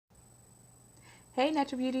Hey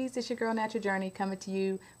Natural Beauties, it's your girl Natural Journey coming to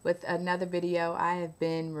you with another video. I have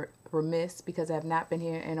been remiss because I have not been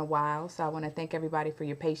here in a while, so I want to thank everybody for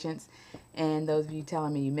your patience and those of you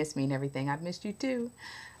telling me you miss me and everything. I've missed you too.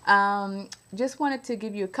 Just wanted to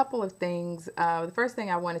give you a couple of things. The first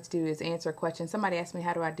thing I wanted to do is answer a question. Somebody asked me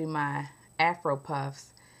how do I do my Afro puffs,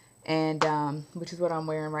 and which is what I'm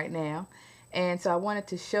wearing right now. And so I wanted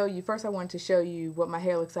to show you, first I wanted to show you what my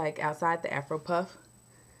hair looks like outside the Afro puff,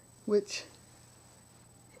 which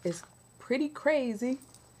is pretty crazy,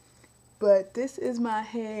 but this is my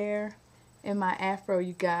hair in my Afro,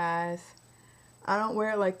 you guys. I don't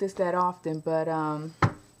wear it like this that often, but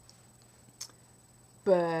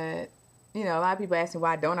you know, a lot of people ask me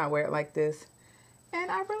why don't I wear it like this, and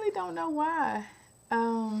I really don't know why.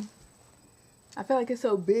 I feel like it's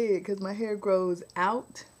so big because my hair grows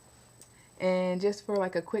out, and just for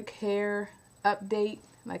like a quick hair update,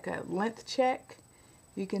 like a length check,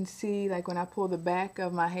 you can see, like when I pull the back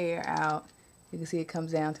of my hair out, you can see it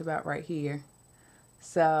comes down to about right here.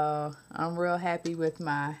 So I'm real happy with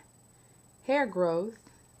my hair growth.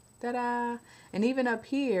 Ta-da! And even up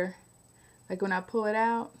here, like when I pull it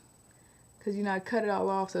out, because you know I cut it all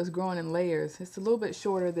off so it's growing in layers. It's a little bit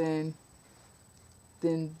shorter than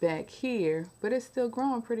back here, but it's still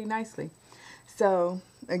growing pretty nicely. So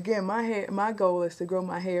again, my goal is to grow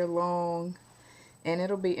my hair long. And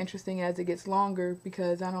it'll be interesting as it gets longer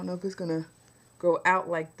because I don't know if it's going to grow out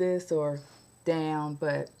like this or down.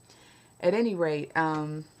 But at any rate,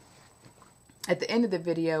 at the end of the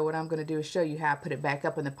video, what I'm going to do is show you how I put it back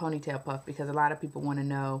up in the ponytail puff, because a lot of people want to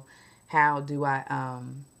know how do I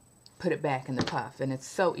put it back in the puff. And it's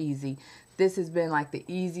so easy. This has been like the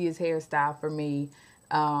easiest hairstyle for me.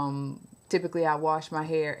 Typically, I wash my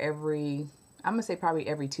hair I'm going to say probably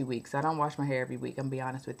every 2 weeks. I don't wash my hair every week, I'm going to be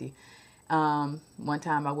honest with you. One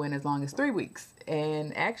time I went as long as 3 weeks,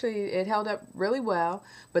 and actually it held up really well.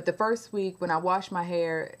 But the first week when I wash my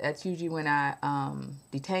hair, that's usually when I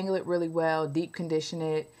detangle it really well, deep condition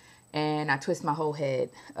it, and I twist my whole head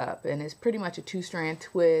up. And it's pretty much a 2-strand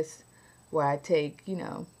twist where I take, you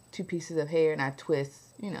know, 2 pieces of hair and I twist,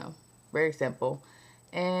 you know, very simple.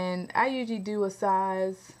 And I usually do a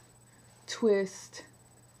size twist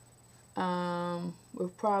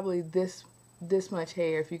with probably this much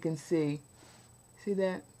hair, if you can see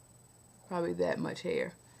that, probably that much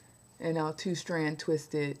hair, and I'll 2-strand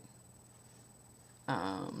twist it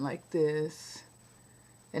like this,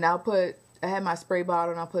 and I have my spray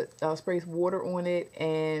bottle, and I'll spray water on it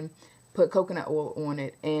and put coconut oil on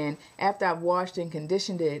it. And after I've washed and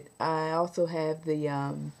conditioned it, I also have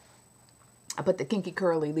I put the Kinky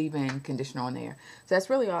Curly leave-in conditioner on there. So that's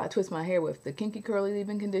really all I twist my hair with: the Kinky Curly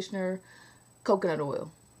leave-in conditioner, coconut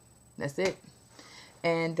oil. That's it.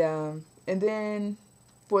 And then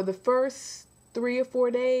for the first 3 or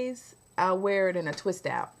 4 days, I'll wear it in a twist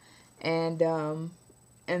out. And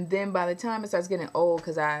then by the time it starts getting old,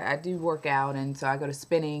 because I do work out, and so I go to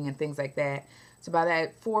spinning and things like that. So by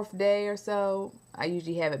that 4th day or so, I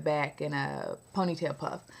usually have it back in a ponytail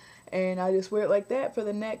puff. And I just wear it like that for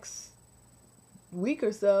the next week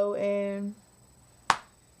or so, and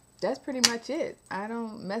that's pretty much it. I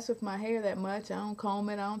don't mess with my hair that much. I don't comb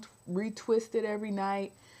it. I don't retwist it every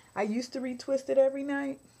night. I used to retwist it every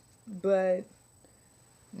night, but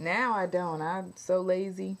now I don't. I'm so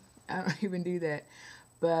lazy. I don't even do that.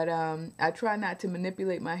 But I try not to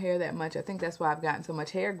manipulate my hair that much. I think that's why I've gotten so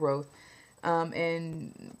much hair growth.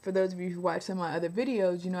 And for those of you who watch some of my other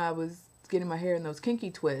videos, you know I was getting my hair in those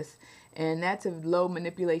kinky twists. And that's a low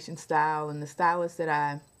manipulation style. And the stylist that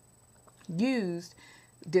I used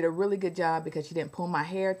did a really good job because she didn't pull my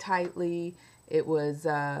hair tightly. It was,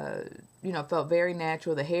 you know, felt very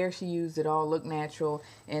natural. The hair she used, it all looked natural,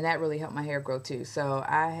 and that really helped my hair grow too. So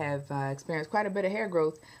I have experienced quite a bit of hair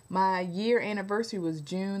growth. My year anniversary was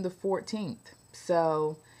June the 14th.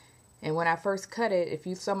 So, and when I first cut it, if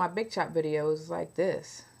you saw my Big Chop video, it was like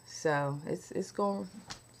this. So it's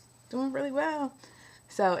doing really well.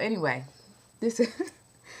 So anyway, this is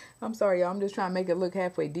I'm sorry, y'all. I'm just trying to make it look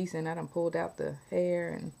halfway decent. I done pulled out the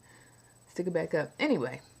hair and stick it back up.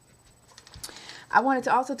 Anyway, I wanted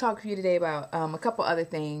to also talk to you today about a couple other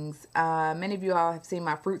things. Many of you all have seen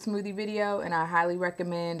my fruit smoothie video, and I highly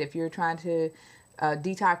recommend, if you're trying to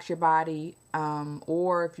detox your body,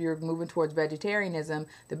 or if you're moving towards vegetarianism,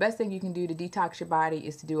 the best thing you can do to detox your body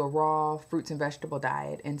is to do a raw fruits and vegetable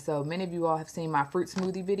diet. And so many of you all have seen my fruit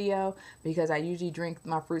smoothie video, because I usually drink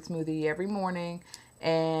my fruit smoothie every morning.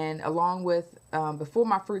 And along with, before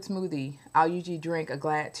my fruit smoothie, I'll usually drink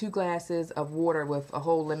 2 glasses of water with a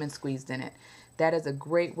whole lemon squeezed in it. That is a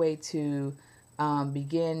great way to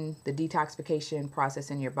begin the detoxification process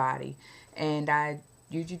in your body. And I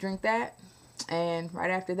usually drink that. And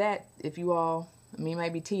right after that, if you all, I mean,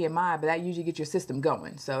 maybe TMI, but that usually gets your system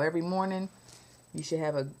going. So every morning, you should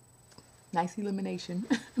have a nice elimination.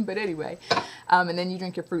 But anyway, and then you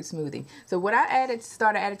drink your fruit smoothie. So what I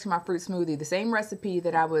started adding to my fruit smoothie, the same recipe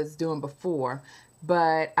that I was doing before,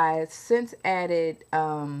 but I since added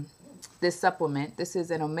this supplement. This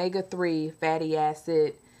is an omega-3 fatty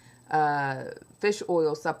acid fish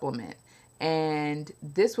oil supplement. And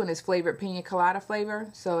this one is flavored pina colada flavor,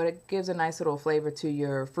 so it gives a nice little flavor to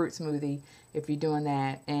your fruit smoothie if you're doing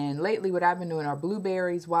that. And lately what I've been doing are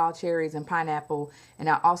blueberries, wild cherries, and pineapple. And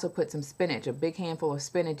I also put some spinach, a big handful of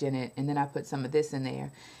spinach in it, and then I put some of this in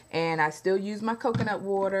there. And I still use my coconut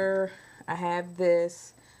water. I have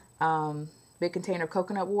this big container of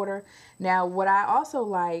coconut water. Now what I also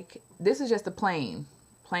like, this is just a plain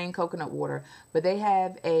coconut water, but they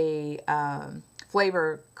have a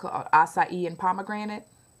flavor called acai and pomegranate.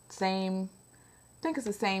 I think it's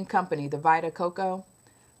the same company, the Vita Coco.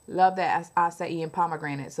 Love that acai and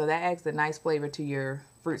pomegranate. So that adds a nice flavor to your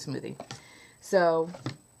fruit smoothie. So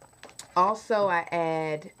also I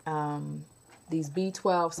add these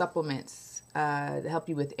B12 supplements to help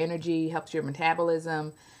you with energy, helps your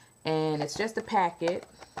metabolism. And it's just a packet.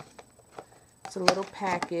 It's a little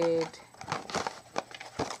packet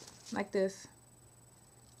like this.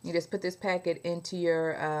 You just put this packet into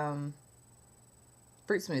your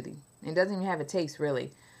fruit smoothie. It doesn't even have a taste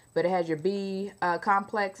really, but it has your B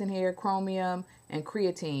complex in here, chromium, and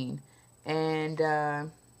creatine.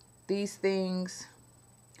 And these things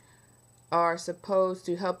are supposed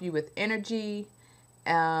to help you with energy,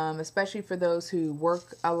 especially for those who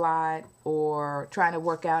work a lot or trying to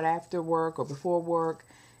work out after work or before work.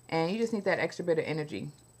 And you just need that extra bit of energy.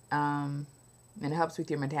 And it helps with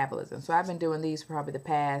your metabolism. So I've been doing these for probably the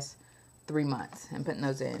past 3 months and putting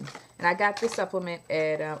those in. And I got this supplement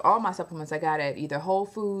at, all my supplements I got at either Whole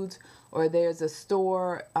Foods, or there's a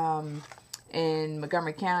store in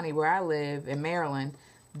Montgomery County where I live in Maryland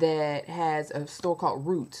that has a store called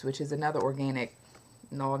Roots, which is another organic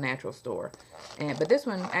and all natural store. But this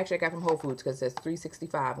one actually I got from Whole Foods because it says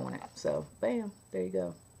 $3.65 on it. So bam, there you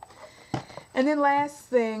go. And then last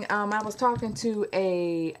thing, I was talking to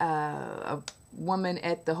a woman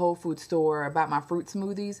at the Whole Foods store about my fruit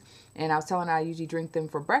smoothies, and I was telling her I usually drink them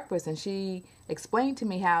for breakfast, and she explained to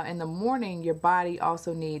me how in the morning your body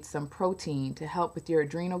also needs some protein to help with your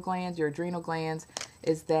adrenal glands. Your adrenal glands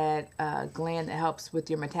is that gland that helps with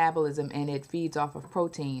your metabolism, and it feeds off of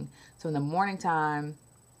protein. So in the morning time,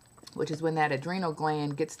 which is when that adrenal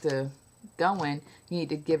gland gets to going, you need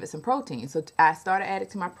to give it some protein. So I started adding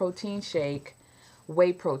to my protein shake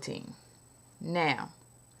whey protein. Now,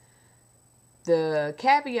 the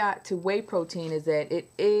caveat to whey protein is that it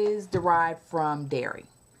is derived from dairy.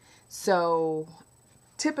 So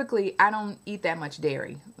typically I don't eat that much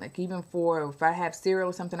dairy. Like even if I have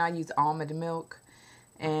cereal or something, I use almond milk.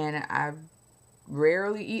 And I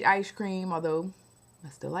rarely eat ice cream, although I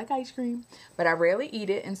still like ice cream, but I rarely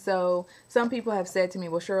eat it. And so some people have said to me,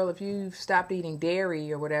 well, Cheryl, if you've stopped eating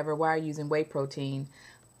dairy or whatever, why are you using whey protein?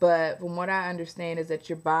 But from what I understand is that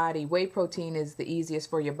whey protein is the easiest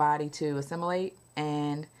for your body to assimilate,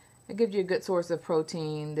 and it gives you a good source of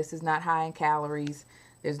protein. This is not high in calories.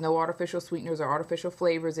 There's no artificial sweeteners or artificial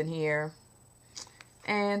flavors in here.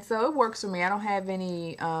 And so it works for me. I don't have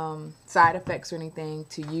any side effects or anything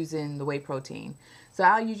to using the whey protein. So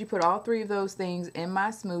I'll usually put all three of those things in my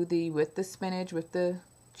smoothie with the spinach, with the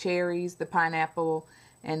cherries, the pineapple,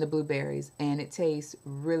 and the blueberries. And it tastes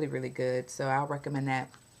really, really good. So I'll recommend that.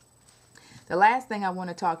 The last thing I want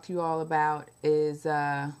to talk to you all about is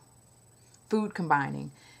food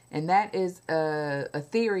combining. And that is a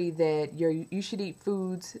theory that you should eat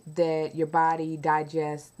foods that your body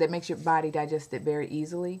digests, that makes your body digest it very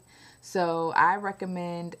easily. So I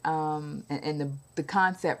recommend, and the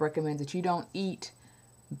concept recommends that you don't eat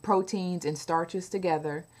proteins and starches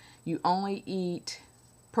together. You only eat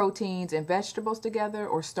proteins and vegetables together,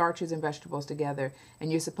 or starches and vegetables together.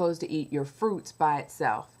 And you're supposed to eat your fruits by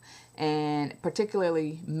itself. And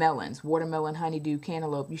particularly melons, watermelon, honeydew,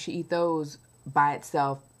 cantaloupe, you should eat those by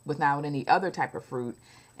itself without any other type of fruit,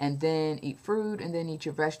 and then eat fruit, and then eat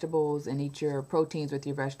your vegetables, and eat your proteins with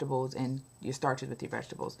your vegetables, and your starches with your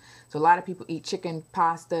vegetables. So a lot of people eat chicken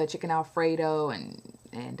pasta, chicken Alfredo, and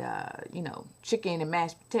chicken and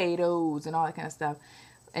mashed potatoes and all that kind of stuff.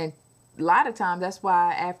 And a lot of times that's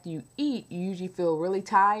why after you eat, you usually feel really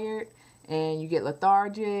tired and you get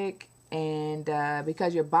lethargic. And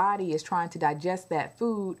because your body is trying to digest that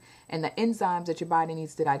food, and the enzymes that your body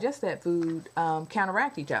needs to digest that food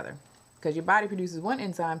counteract each other. because your body produces one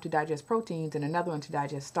enzyme to digest proteins and another one to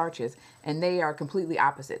digest starches, and they are completely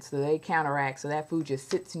opposite. So they counteract. So that food just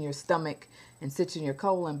sits in your stomach and sits in your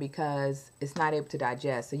colon because it's not able to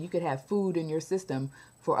digest. So you could have food in your system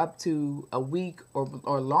for up to a week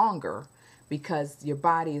or longer because your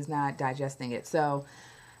body is not digesting it. So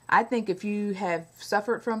I think if you have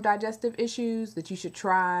suffered from digestive issues, that you should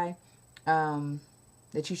try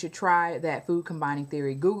that food combining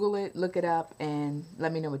theory. Google it, look it up, and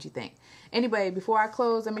let me know what you think. Anyway, before I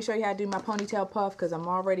close, let me show you how to do my ponytail puff because I'm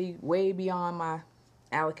already way beyond my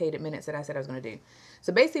allocated minutes that I said I was going to do.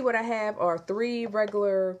 So basically what I have are 3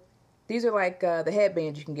 regular, these are like the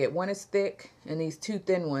headbands you can get. One is thick and these 2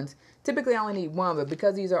 thin ones. Typically I only need 1, but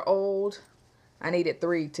because these are old, I needed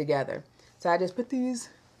 3 together. So I just put these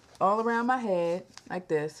all around my head like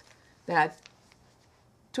this. Then I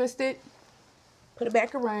twist it, put it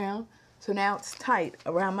back around. So now it's tight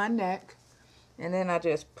around my neck. And then I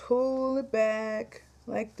just pull it back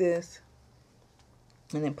like this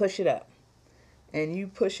and then push it up. And you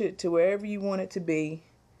push it to wherever you want it to be.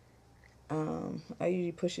 I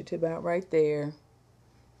usually push it to about right there.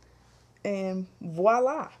 And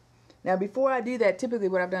voila. Now before I do that, typically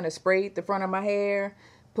what I've done is sprayed the front of my hair,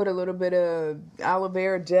 put a little bit of aloe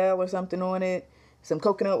vera gel or something on it, some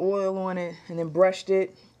coconut oil on it, and then brushed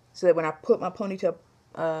it so that when I put my ponytail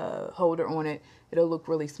holder on it, it'll look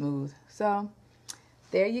really smooth. So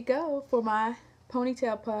there you go for my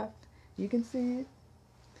ponytail puff. You can see it.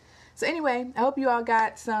 So anyway, I hope you all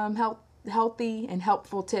got some healthy and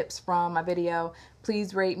helpful tips from my video.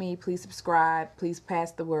 Please rate me, please subscribe, please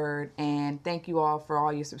pass the word, and thank you all for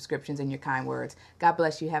all your subscriptions and your kind words. God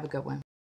bless you. Have a good one.